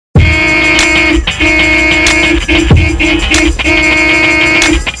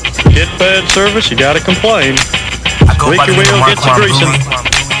bad service, you gotta complain. I go by the name of Mark Greasing,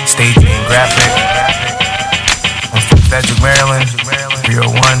 staging and graphic. I'm from Frederick, Maryland, 301.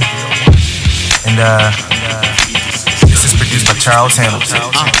 And this is produced by Charles Hamilton.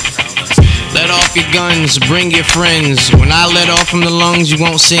 Let off your guns, bring your friends. When I let off from the lungs, you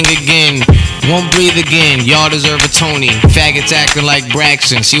won't sing again. Won't breathe again, y'all deserve a Tony. Faggots acting like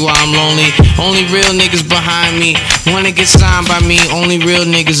Braxton, see why I'm lonely? Only real niggas behind me wanna get signed by me, only real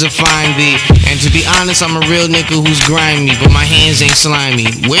niggas will find thee. And to be honest, I'm a real nigga who's grimy, but my hands ain't slimy.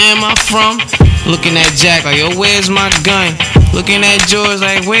 Where am I from? Looking at Jack like, yo, where's my gun? Looking at George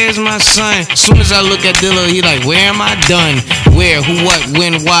like, where's my son? Soon as I look at Dilla, he like, where am I done? Where, who, what,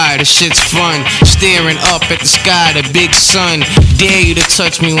 when, why? The shit's fun. Staring up at the sky, the big sun. Dare you to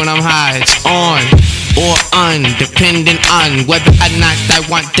touch me when I'm high. It's on or un, depending on whether or not I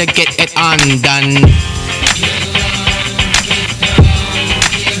want to get it undone.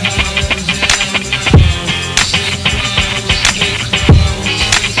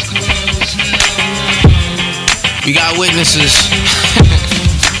 We got witnesses.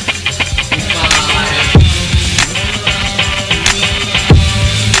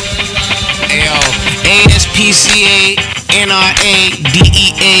 Ayo, ASPCA, NRA,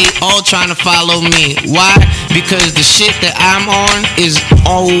 DEA, all trying to follow me. Why? Because the shit that I'm on is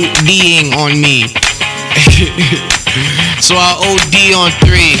ODing on me. So I OD on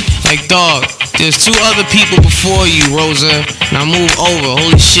 3. Like, dog, there's 2 other people before you, Rosa. Now move over.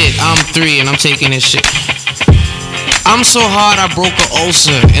 Holy shit, I'm 3 and I'm taking this shit. I'm so hard I broke an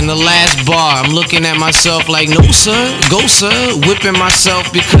ulcer in the last bar. I'm looking at myself like, no sir, go sir. Whipping myself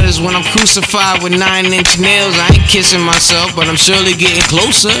because when I'm crucified with 9-inch nails, I ain't kissing myself, but I'm surely getting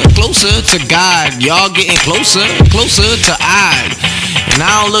closer, closer to God. Y'all getting closer, closer to I. And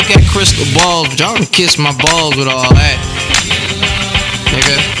I don't look at crystal balls, but y'all can kiss my balls with all that,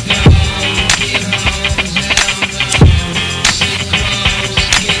 nigga.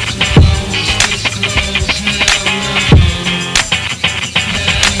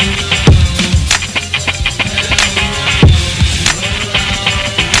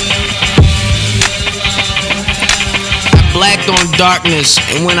 Blacked on darkness,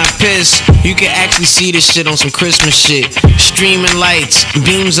 and when I piss, you can actually see this shit on some Christmas shit. Streaming lights,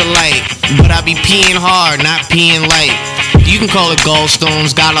 beams of light, but I be peeing hard, not peeing light. You can call it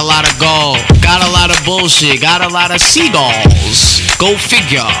gallstones, got a lot of gall, got a lot of bullshit, got a lot of seagulls. Go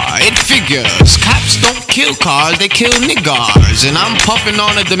figure, it figures. Cops don't kill cars, they kill niggars. And I'm puffing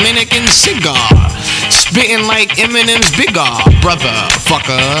on a Dominican cigar, spitting like Eminem's bigger brother,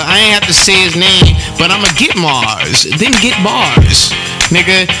 fucker. I ain't have to say his name, but I'ma get Mars, then get bars.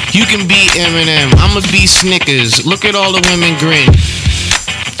 Nigga, you can be Eminem, I'ma be Snickers. Look at all the women grin.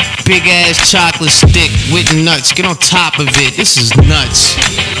 Big ass chocolate stick with nuts. Get on top of it, this is nuts.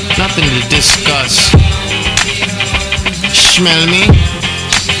 Nothing to discuss. Smell me?